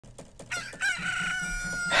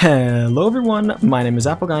Hello everyone, my name is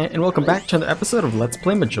Appleguy, and welcome back to another episode of Let's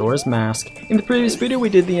Play Majora's Mask. In the previous video we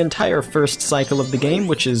did the entire first cycle of the game,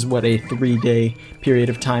 which is what a 3-day period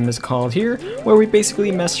of time is called here, where we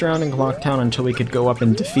basically messed around in Clocktown until we could go up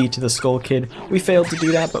and defeat the Skull Kid. We failed to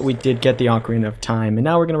do that, but we did get the Ocarina of Time, and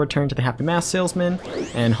now we're going to return to the Happy Mask Salesman,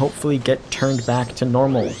 and hopefully get turned back to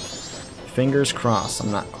normal. Fingers crossed. I'm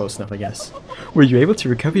not close enough, I guess. Were you able to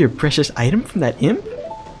recover your precious item from that imp?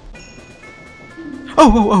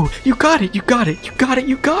 Oh, you got it, you got it, you got it,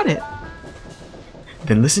 you got it!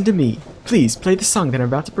 Then listen to me. Please play the song that I'm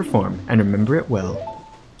about to perform, and remember it well.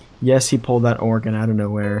 Yes, he pulled that organ out of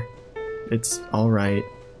nowhere. It's alright.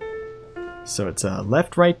 So it's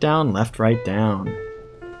left, right, down, left, right, down.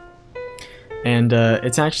 And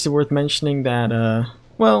it's actually worth mentioning that,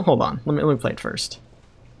 well, hold on. Let me play it first.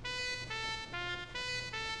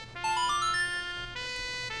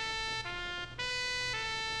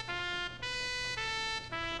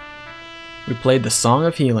 We played the Song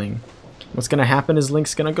of Healing. What's gonna happen is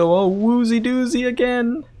Link's gonna go, oh, woozy doozy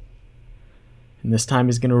again! And this time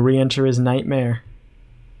he's gonna re-enter his nightmare.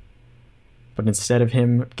 But instead of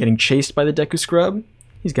him getting chased by the Deku Scrub,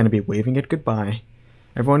 he's gonna be waving it goodbye.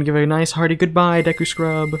 Everyone give a nice hearty goodbye, Deku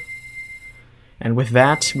Scrub. And with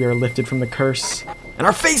that, we are lifted from the curse, and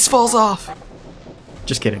our face falls off!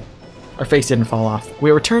 Just kidding. Our face didn't fall off.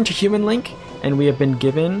 We return to Human Link, and we have been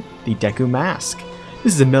given the Deku Mask.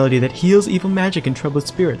 This is a melody that heals evil magic and troubled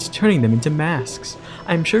spirits, turning them into masks.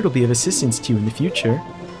 I am sure it'll be of assistance to you in the future.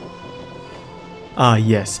 Ah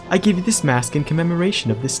yes, I give you this mask in commemoration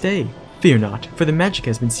of this day. Fear not, for the magic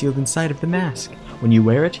has been sealed inside of the mask. When you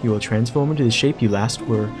wear it, you will transform into the shape you last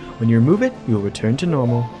were. When you remove it, you will return to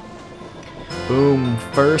normal. Boom,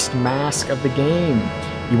 first mask of the game.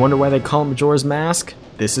 You wonder why they call it Majora's Mask?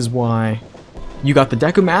 This is why. You got the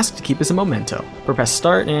Deku Mask to keep as a memento. Press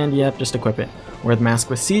start and yep, just equip it. Wear the mask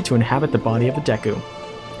with C to inhabit the body of a Deku.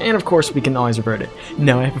 And of course we can always revert it.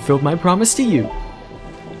 Now I have fulfilled my promise to you.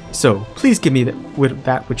 So, please give me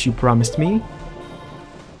that which you promised me.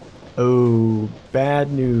 Oh,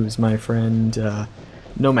 bad news, my friend.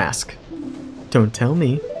 No mask. Don't tell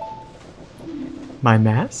me. My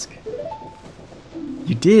mask?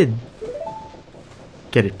 You did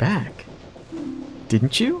get it back,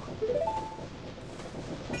 didn't you?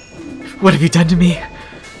 What have you done to me?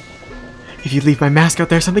 If you leave my mask out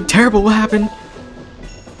there, something terrible will happen!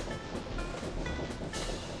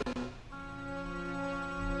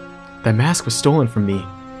 That mask was stolen from me.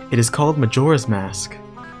 It is called Majora's Mask.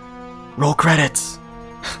 Roll credits!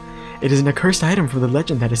 It is an accursed item from the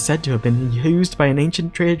legend that is said to have been used by an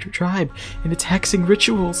ancient tribe in its hexing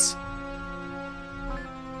rituals.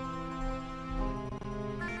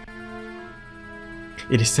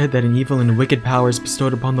 It is said that an evil and wicked power is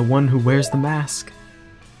bestowed upon the one who wears the mask.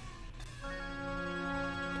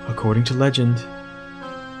 According to legend,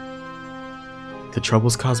 the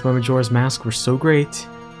troubles caused by Majora's Mask were so great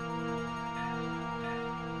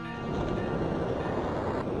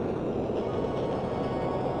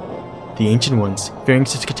the Ancient Ones, fearing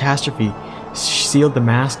such catastrophe, sealed the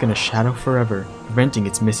mask in a shadow forever, preventing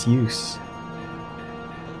its misuse.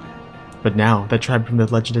 But now, that tribe from the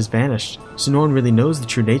legend has vanished, so no one really knows the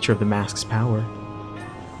true nature of the mask's power.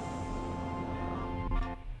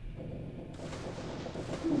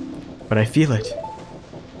 But I feel it.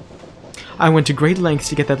 I went to great lengths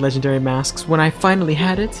to get that legendary mask. When I finally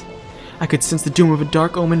had it, I could sense the doom of a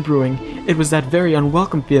dark omen brewing. It was that very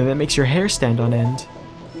unwelcome feeling that makes your hair stand on end.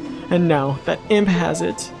 And now, that imp has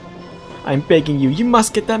it. I'm begging you, you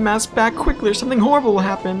must get that mask back quickly or something horrible will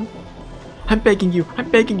happen. I'm begging you,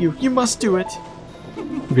 you must do it.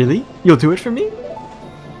 Really? You'll do it for me?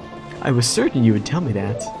 I was certain you would tell me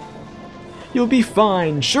that. You'll be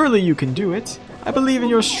fine, surely you can do it. I believe in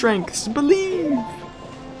your strengths, believe!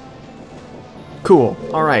 Cool,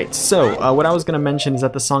 alright, so what I was going to mention is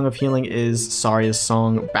that the Song of Healing is Saria's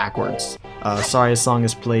song backwards. Saria's song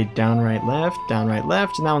is played down, right, left, and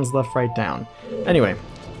that one's left, right, down. Anyway.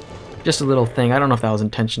 Just a little thing, I don't know if that was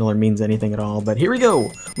intentional or means anything at all, but here we go!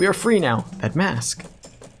 We are free now! That mask.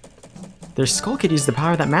 Their Skull Kid used the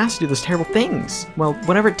power of that mask to do those terrible things! Well,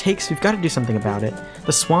 whatever it takes, we've got to do something about it.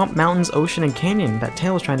 The swamp, mountains, ocean, and canyon that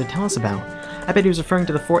Tail was trying to tell us about. I bet he was referring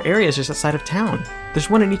to the 4 areas just outside of town. There's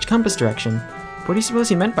one in each compass direction. What do you suppose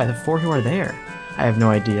he meant by the 4 who are there? I have no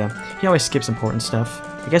idea. He always skips important stuff.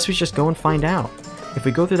 I guess we should just go and find out. If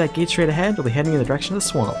we go through that gate straight ahead, we'll be heading in the direction of the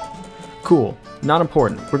swamp. Cool. Not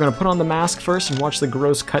important. We're gonna put on the mask first and watch the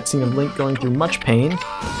gross cutscene of Link going through much pain.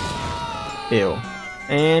 Ew.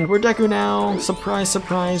 And we're Deku now! Surprise,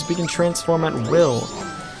 surprise, we can transform at will.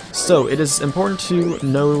 So it is important to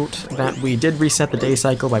note that we did reset the day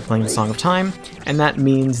cycle by playing the Song of Time, and that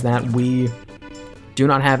means that we do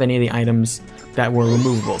not have any of the items that were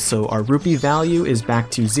removable. So our rupee value is back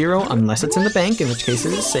to 0 unless it's in the bank, in which case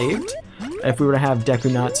it is saved. If we were to have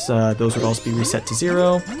Deku Nuts, those would also be reset to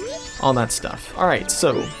 0. All that stuff. Alright,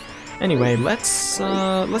 so anyway, let's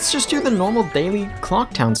just do the normal daily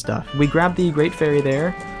Clocktown stuff. We grabbed the Great Fairy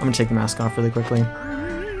there. I'm gonna take the mask off really quickly.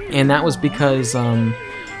 And that was because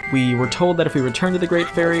we were told that if we return to the Great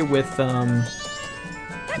Fairy with that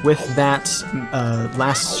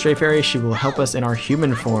last Stray Fairy, she will help us in our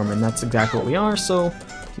human form, and that's exactly what we are, so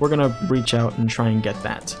we're gonna reach out and try and get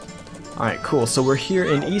that. Alright, cool. So we're here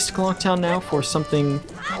in East Clocktown now for something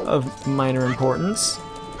of minor importance.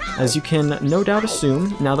 As you can no doubt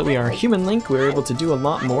assume, now that we are Human Link, we're able to do a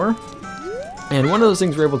lot more. And one of those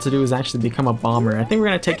things we're able to do is actually become a bomber. I think we're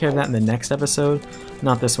going to take care of that in the next episode,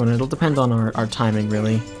 not this one. It'll depend on our timing,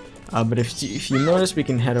 really. But if you notice, we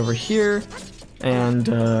can head over here and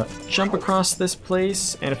jump across this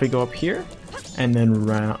place. And if we go up here, and then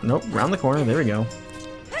round the corner, there we go.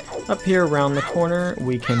 Up here, around the corner,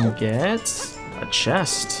 we can get a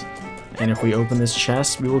chest. And if we open this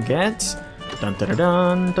chest, we will get... Dun dun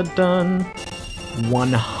dun dun dun,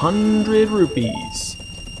 100 rupees.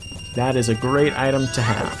 That is a great item to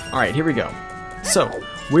have. Alright, here we go. So,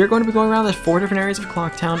 we're going to be going around the 4 different areas of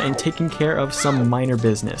Clocktown and taking care of some minor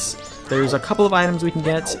business. There's a couple of items we can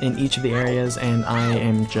get in each of the areas, and I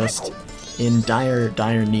am just in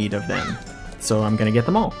dire need of them. So I'm gonna get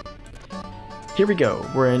them all. Here we go.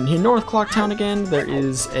 We're in North Clocktown again. There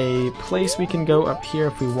is a place we can go up here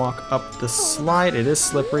if we walk up the slide. It is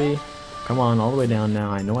slippery. Come on, all the way down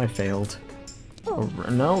now. I know I failed. Oh,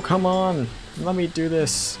 no, come on. Let me do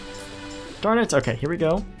this. Darn it. Okay, here we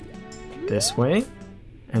go. This way.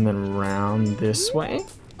 And then round this way.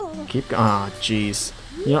 Keep going. Ah, jeez.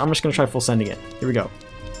 You know, I'm just going to try full sending it. Here we go.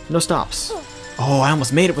 No stops. Oh, I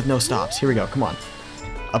almost made it with no stops. Here we go. Come on.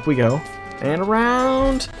 Up we go. And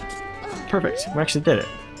around. Perfect. We actually did it.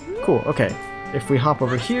 Cool. Okay. If we hop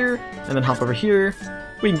over here and then hop over here,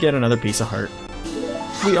 we can get another piece of heart.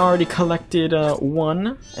 We already collected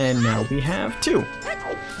 1, and now we have 2.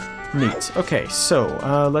 Neat. Okay,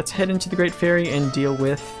 so let's head into the Great Fairy and deal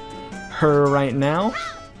with her right now.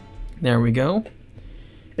 There we go.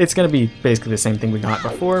 It's going to be basically the same thing we got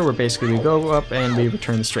before, where basically we go up and we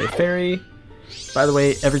return the Stray Fairy. By the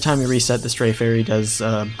way, every time you reset, the Stray Fairy does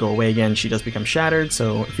go away again. She does become shattered,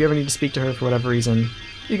 so if you ever need to speak to her for whatever reason,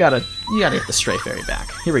 you gotta get the Stray Fairy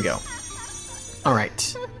back. Here we go.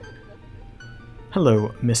 Alright.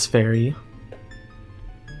 Hello, Miss Fairy.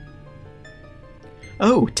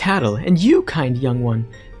 Oh, Tattle, and you, kind young one.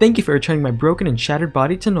 Thank you for returning my broken and shattered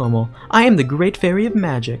body to normal. I am the Great Fairy of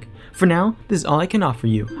Magic. For now, this is all I can offer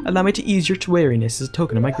you. Allow me to ease your weariness as a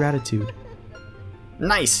token of my gratitude.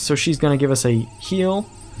 Nice! So she's gonna give us a heal,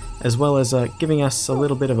 as well as giving us a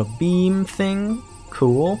little bit of a beam thing.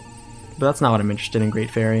 Cool. But that's not what I'm interested in,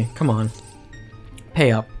 Great Fairy. Come on.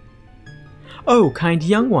 Pay up. Oh, kind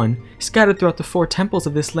young one, scattered throughout the 4 temples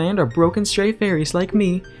of this land are broken stray fairies like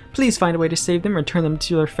me. Please find a way to save them and return them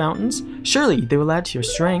to their fountains. Surely they will add to your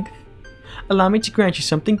strength. Allow me to grant you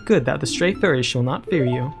something good that the stray fairies shall not fear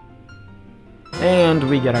you. And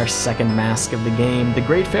we get our second mask of the game, the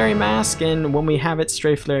Great Fairy Mask, and when we have it,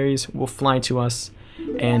 stray fairies will fly to us,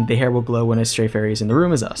 and the hair will glow when a stray fairy is in the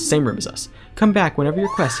room as us, same room as us. Come back whenever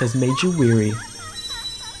your quest has made you weary.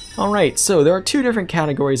 Alright, so there are 2 different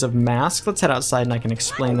categories of masks. Let's head outside and I can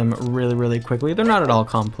explain them really quickly. They're not at all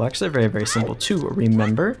complex, they're very simple to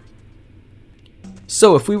remember.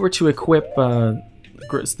 So if we were to equip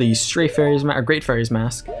the Stray Fairies, or Great Fairies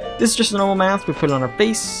Mask, this is just a normal mask, we put it on our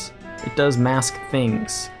face, it does mask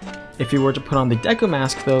things. If you were to put on the Deku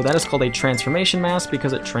Mask though, that is called a Transformation Mask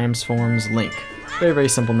because it transforms Link. Very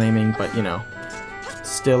simple naming, but you know,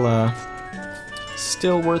 still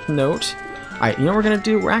worth note. Alright, you know what we're going to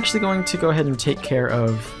do? We're actually going to go ahead and take care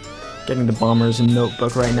of getting the Bombers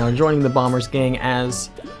notebook right now. Joining the Bombers gang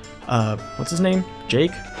as, what's his name?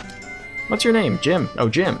 Jake? What's your name? Jim. Oh,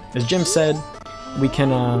 Jim. As Jim said, we can,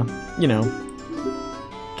 you know,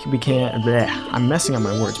 we can't, bleh, I'm messing up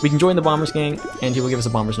my words. We can join the Bombers gang, and he will give us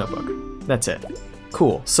a Bombers notebook. That's it.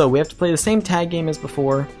 Cool. So we have to play the same tag game as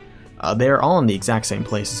before. They're all in the exact same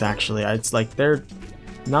places, actually. It's like they're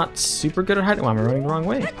not super good at hiding. Well, I'm running the wrong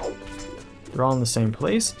way. They're all in the same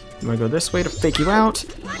place. I'm gonna go this way to fake you out.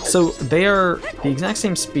 So they are the exact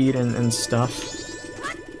same speed and stuff.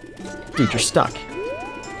 Dude, you're stuck.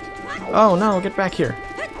 Oh no, get back here.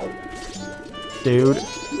 Dude.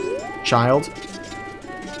 Child.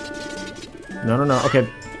 No. Okay.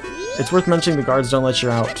 It's worth mentioning the guards don't let you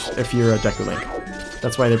out if you're a Deku Link.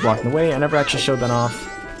 That's why they're blocking the way. I never actually showed that off.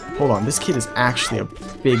 Hold on, this kid is actually a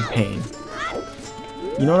big pain.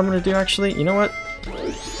 You know what I'm gonna do actually? You know what?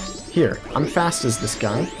 Here, I'm fast as this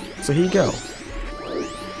guy, so here you go.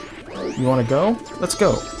 You wanna go? Let's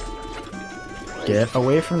go. Get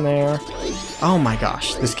away from there. Oh my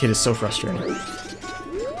gosh, this kid is so frustrating.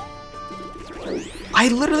 I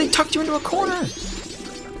literally tucked you into a corner!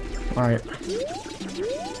 Alright.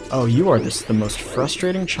 Oh, you are the most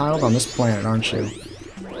frustrating child on this planet, aren't you?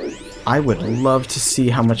 I would love to see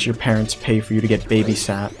how much your parents pay for you to get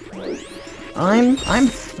babysat. I'm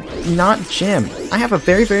not Jim. I have a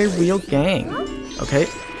very, very real gang. Okay?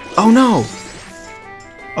 Oh no!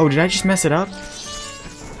 Oh, did I just mess it up?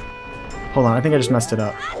 Hold on, I think I just messed it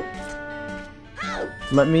up.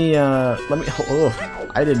 Let me, oh,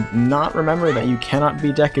 I did not remember that you cannot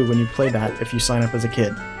be Deku when you play that if you sign up as a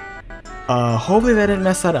kid. Hopefully that didn't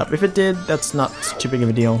mess that up. If it did, that's not too big of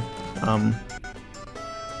a deal.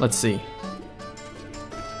 Let's see.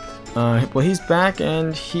 Well, he's back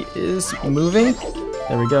and he is moving.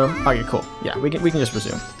 There we go. Okay, cool. Yeah, we can just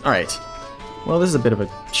resume. All right. Well, this is a bit of a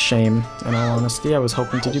shame, in all honesty. I was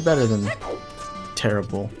hoping to do better than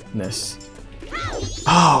terribleness.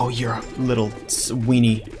 Oh, you're a little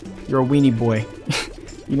weenie. You're a weenie boy.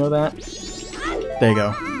 You know that? There you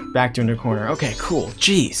go. Back to into a corner. Okay, cool.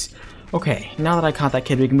 Jeez. Okay, now that I caught that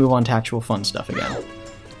kid, we can move on to actual fun stuff again.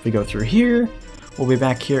 If we go through here, we'll be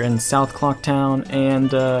back here in South Clocktown, and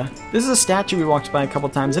this is a statue we walked by a couple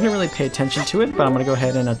times. I didn't really pay attention to it, but I'm going to go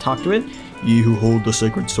ahead and talk to it. Ye who hold the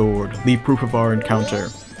sacred sword, leave proof of our encounter.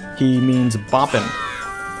 He means boppin'.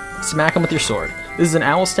 Smack him with your sword. This is an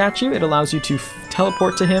owl statue. It allows you to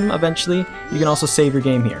teleport to him eventually. You can also save your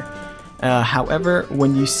game here. However,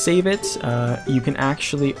 when you save it, you can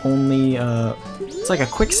actually only... it's like a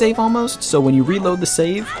quick save almost, so when you reload the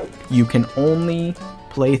save, you can only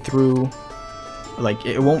play through... Like,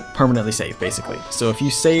 it won't permanently save, basically. So if you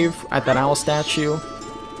save at that owl statue,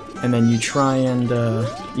 and then you try and,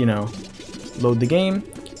 you know, load the game,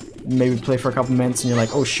 maybe play for a couple minutes, and you're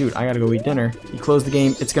like, oh shoot, I gotta go eat dinner. You close the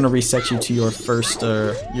game, it's gonna reset you to your first,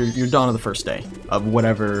 you're done on the first day of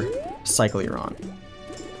whatever cycle you're on.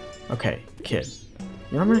 Okay, kid. You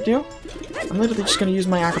know what I'm gonna do? I'm literally just gonna use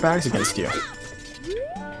my acrobatics against you.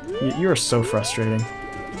 You are so frustrating.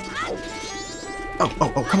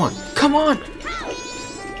 Oh, come on! Come on!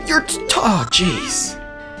 Oh, jeez.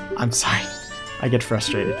 I'm sorry. I get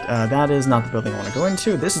frustrated. That is not the building I want to go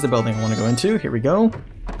into. This is the building I want to go into. Here we go.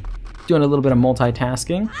 Doing a little bit of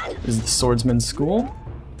multitasking. This is the Swordsman's School.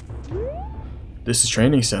 This is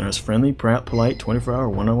Training Center's friendly, polite, 24-hour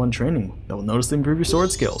one-on-one training that will noticeably improve your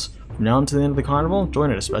sword skills. From now until the end of the carnival, join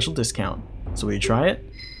at a special discount. So will you try it?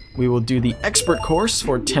 We will do the expert course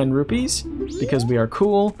for 10 rupees because we are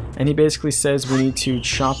cool, and he basically says we need to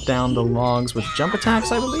chop down the logs with jump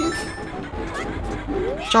attacks, I believe?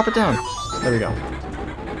 Chop it down. There we go.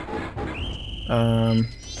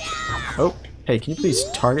 Oh, hey, can you please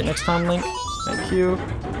target next time, Link? Thank you.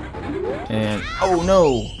 And, oh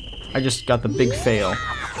no! I just got the big fail.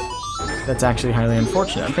 That's actually highly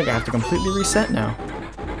unfortunate. I think I have to completely reset now.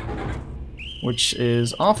 Which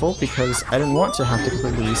is awful because I didn't want to have to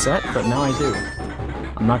completely reset, but now I do.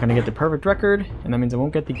 I'm not going to get the perfect record, and that means I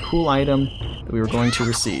won't get the cool item that we were going to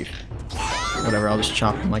receive. Whatever, I'll just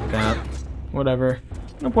chop them like that. Whatever.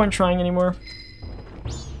 No point trying anymore.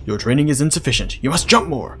 Your training is insufficient. You must jump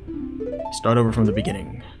more. Start over from the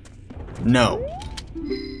beginning. No.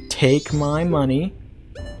 Take my money.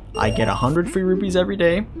 I get 100 free rupees every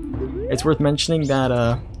day. It's worth mentioning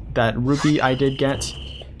that that rupee I did get,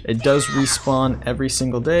 it does respawn every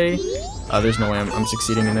single day. There's no way I'm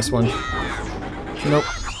succeeding in this one. Nope.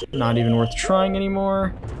 Not even worth trying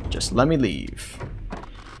anymore. Just let me leave.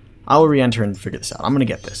 I will re-enter and figure this out. I'm gonna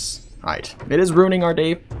get this. Alright. It is ruining our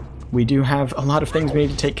day. We do have a lot of things we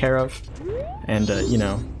need to take care of. And, you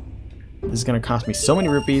know, this is gonna cost me so many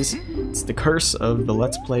rupees. It's the curse of the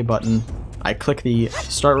Let's Play button. I click the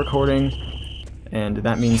start recording, and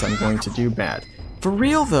that means I'm going to do bad. For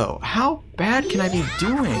real though, how bad can I be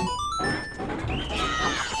doing?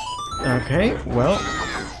 Okay, well,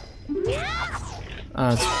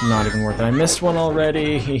 it's not even worth it. I missed one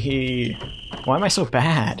already. Why am I so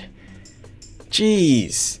bad?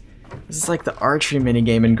 Jeez, this is like the archery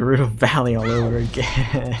minigame in Gerudo Valley all over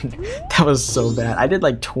again. That was so bad. I did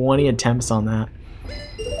like 20 attempts on that.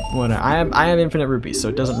 What? I have infinite rupees, so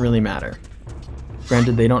it doesn't really matter.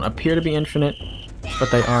 Granted, they don't appear to be infinite,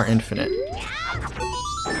 but they are infinite.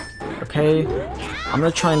 Okay, I'm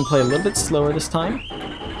gonna try and play a little bit slower this time,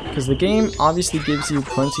 because the game obviously gives you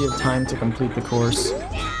plenty of time to complete the course.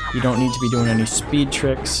 You don't need to be doing any speed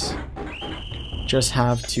tricks. Just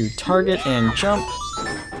have to target and jump,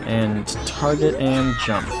 And target and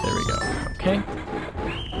jump. There we go. Okay.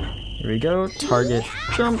 Here we go. Target,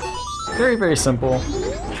 jump. Very, very simple.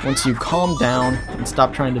 Once you calm down and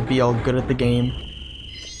stop trying to be all good at the game,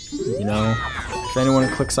 you know, if anyone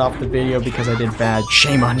clicks off the video because I did bad,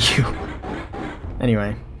 shame on you.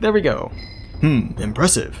 Anyway, there we go.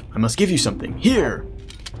 Impressive. I must give you something. Here!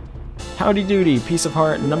 Howdy doody, piece of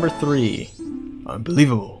heart number 3.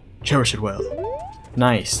 Unbelievable. Cherish it well.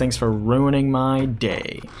 Nice, thanks for ruining my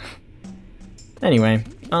day. Anyway,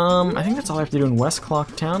 I think that's all I have to do in West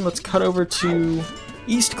Clocktown. Let's cut over to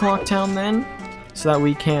East Clocktown then, so that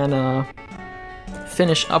we can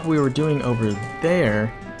finish up what we were doing over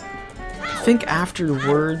there. I think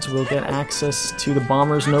afterwards we'll get access to the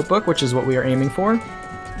Bomber's Notebook, which is what we are aiming for.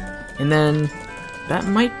 And then that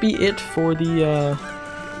might be it for the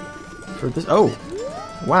for this. Oh,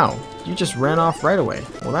 wow! You just ran off right away.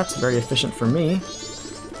 Well, that's very efficient for me.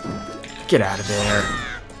 Get out of there!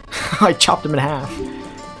 I chopped him in half.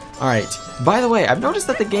 All right. By the way, I've noticed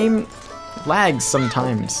that the game lags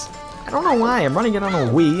sometimes. I don't know why. I'm running it on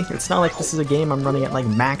a Wii. It's not like this is a game I'm running at like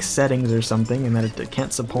max settings or something, and that it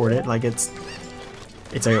can't support it. Like it's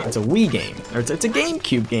a Wii game, or it's a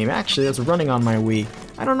Gamecube game actually that's running on my Wii.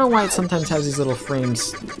 I don't know why it sometimes has these little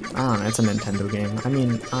frames. I don't know. It's a Nintendo game. I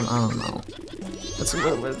mean, I don't know.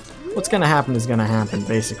 What's gonna happen is gonna happen.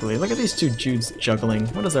 Basically, look at these two Judes juggling.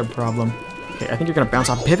 What is their problem? Okay, I think you're gonna bounce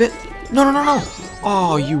off pivot. No, no, no, no!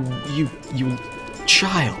 Oh, you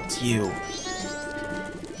child, you.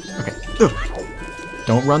 Okay. Ugh.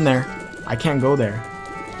 Don't run there. I can't go there.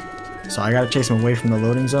 So I gotta chase him away from the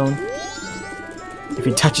loading zone. If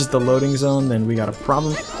he touches the loading zone, then we got a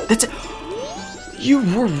problem. That's it! You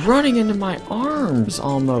were running into my arms,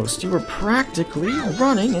 almost. You were practically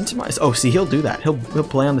running into my... Oh, see, he'll do that. He'll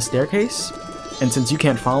play on the staircase, and since you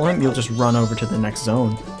can't follow him, you'll just run over to the next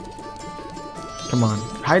zone. Come on.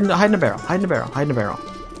 Hide in a barrel. Hide in a barrel. Hide in a barrel.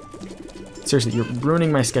 Seriously, you're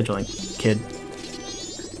ruining my scheduling, kid.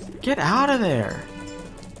 Get out of there.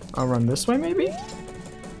 I'll run this way, maybe?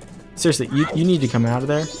 Seriously, you need to come out of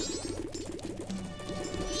there.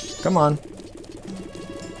 Come on.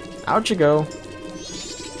 Out you go.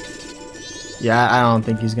 Yeah, I don't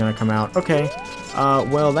think he's gonna come out. Okay.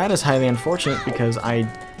 Well, that is highly unfortunate because I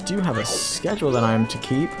do have a schedule that I'm to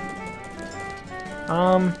keep.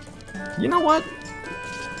 You know what?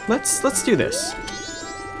 Let's do this.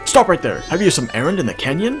 Stop right there. Have you some errand in the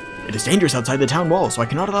canyon? It is dangerous outside the town wall, so I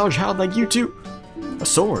cannot allow a child like you to... A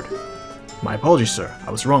sword. My apologies, sir.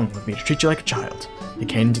 I was wrong with me to treat you like a child. The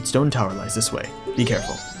canyon's stone tower lies this way. Be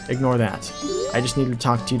careful. Ignore that. I just needed to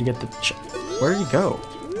talk to you to get the... Where did he go?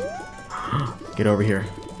 Get over here.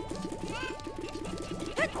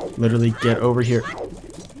 Literally, get over here.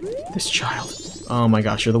 This child. Oh my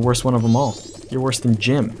gosh, you're the worst one of them all. You're worse than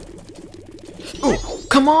Jim. Oh,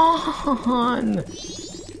 come on!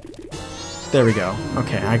 There we go.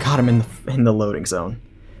 Okay, I got him in the loading zone.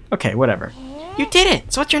 Okay, whatever. You did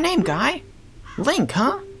it! So what's your name, guy? Link,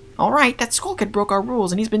 huh? Alright, that school kid broke our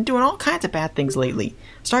rules and he's been doing all kinds of bad things lately.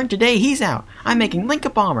 Starting today, he's out. I'm making Link a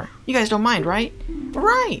bomber. You guys don't mind, right?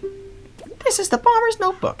 Right! This is the Bomber's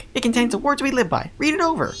Notebook. It contains the words we live by. Read it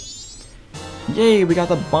over. Yay, we got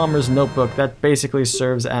the Bomber's Notebook. That basically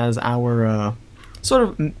serves as our,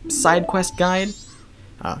 sort of side quest guide.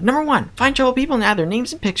 Number 1, find troubled people and add their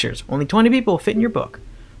names and pictures. Only 20 people fit in your book.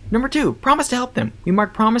 Number 2, promise to help them. We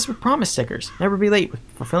mark promise with promise stickers. Never be late with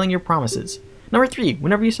fulfilling your promises. Number 3,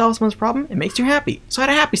 whenever you solve someone's problem, it makes you happy. So add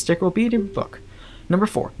a happy sticker will be in your book. Number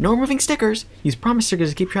 4, no removing stickers. Use promise stickers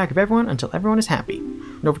to keep track of everyone until everyone is happy.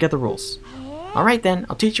 Don't forget the rules. Alright then,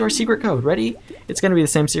 I'll teach you our secret code. Ready? It's gonna be the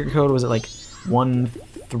same secret code. Was it like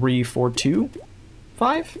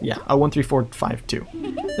 13425? Yeah, 13452.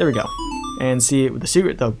 There we go. And see, the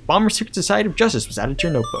secret, the Bomber Secret Society of Justice was added to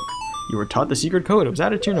your notebook. You were taught the secret code. It was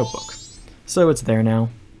added to your notebook. So it's there now.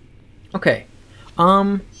 Okay.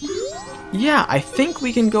 Yeah, I think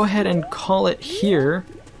we can go ahead and call it here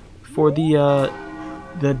for the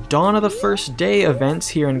Dawn of the First Day events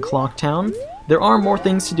here in Clocktown. There are more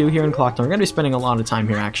things to do here in Clocktown. We're going to be spending a lot of time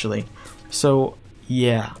here, actually. So,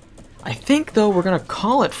 yeah. I think, though, we're going to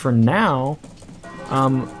call it for now.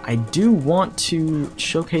 I do want to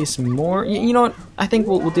showcase more. You know what? I think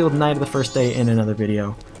we'll deal with Night of the First Day in another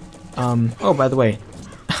video. Oh, by the way,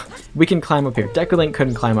 we can climb up here. Decalink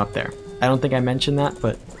couldn't climb up there. I don't think I mentioned that,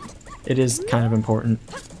 but it is kind of important.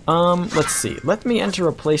 Let's see. Let me enter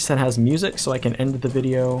a place that has music so I can end the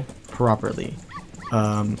video properly.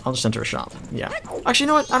 I'll just enter a shop. Yeah. Actually, you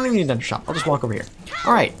know what? I don't even need to enter a shop. I'll just walk over here.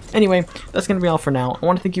 Alright. Anyway, that's going to be all for now. I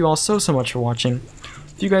want to thank you all so much for watching.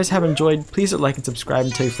 If you guys have enjoyed, please hit like and subscribe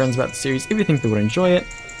and tell your friends about the series if you think they would enjoy it.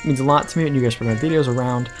 It means a lot to me when you guys spread my videos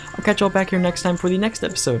around. I'll catch y'all back here next time for the next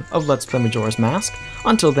episode of Let's Play Majora's Mask.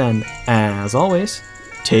 Until then, as always,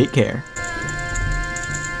 take care.